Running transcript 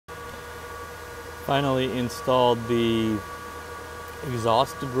Finally installed the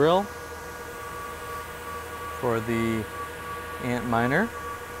exhaust grill for the Antminer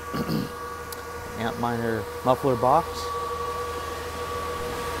Antminer muffler box.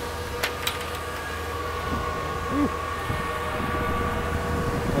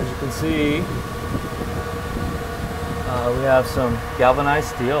 As you can see, we have some galvanized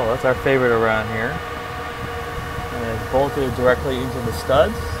steel. That's our favorite around here. And it's bolted directly into the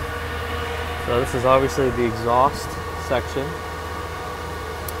studs. So this is obviously the exhaust section.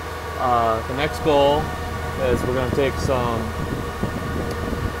 The next goal is we're going to take some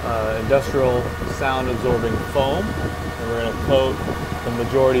industrial sound absorbing foam and we're going to coat the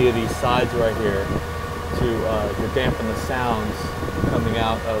majority of these sides right here to dampen the sounds coming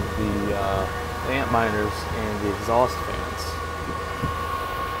out of the Antminers and the exhaust fans.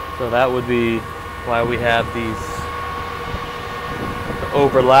 So that would be why we have these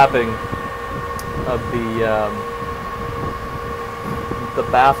overlapping of the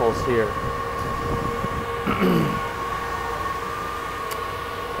baffles here.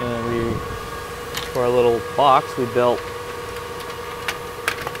 And for our little box, we built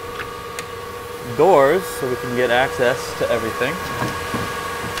doors so we can get access to everything.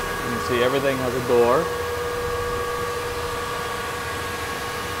 You can see everything has a door.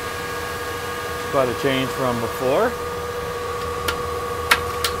 It's quite a change from before.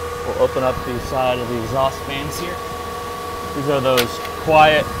 We'll open up the side of the exhaust fans here. These are those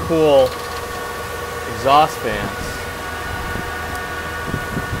quiet, cool exhaust fans.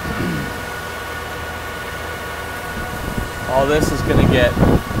 All this is going to get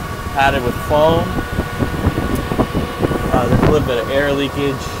padded with foam. There's a little bit of air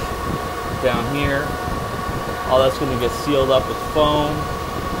leakage down here. All that's going to get sealed up with foam.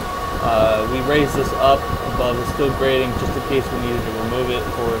 We raised this up above the steel grating just in case we needed to remove it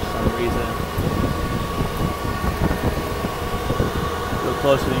for some reason. Real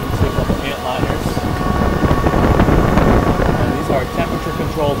closer, you can see a couple Antminers. And these are temperature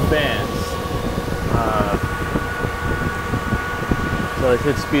controlled fans. So they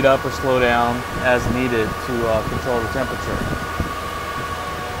should speed up or slow down as needed to control the temperature.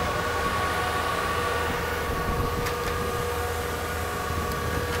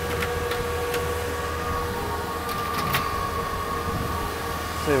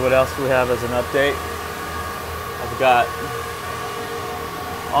 See what else we have as an update. I've got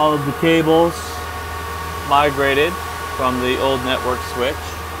all of the cables migrated from the old network switch.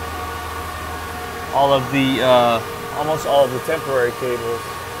 All of the almost all of the temporary cables,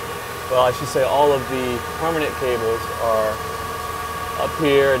 well, I should say all of the permanent cables are up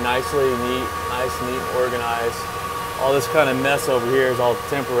here, nicely neat, organized. All this kind of mess over here is all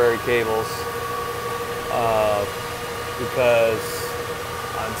temporary cables because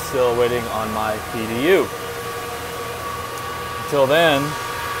I'm still waiting on my PDU. Until then,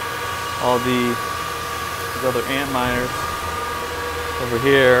 all these other Antminers over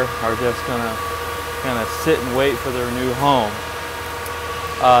here are just gonna kind of sit and wait for their new home.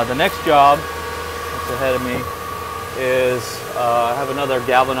 The next job that's ahead of me is I have another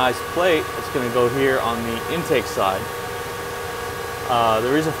galvanized plate that's going to go here on the intake side.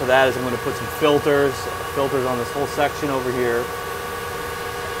 The reason for that is I'm going to put some filters on this whole section over here.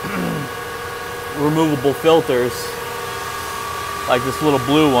 Removable filters, like this little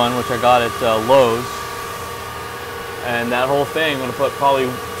blue one, which I got at Lowe's. And that whole thing, I'm going to put probably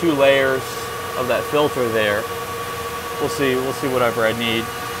 2 layers of that filter there. We'll see whatever I need,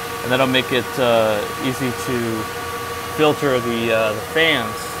 and that'll make it easy to filter the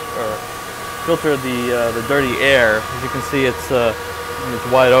fans, or filter the dirty air. As you can see, it's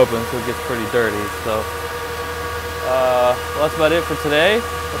wide open, so it gets pretty dirty. So well, that's about it for today.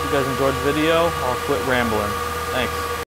 Hope you guys enjoyed the video. I'll quit rambling. Thanks.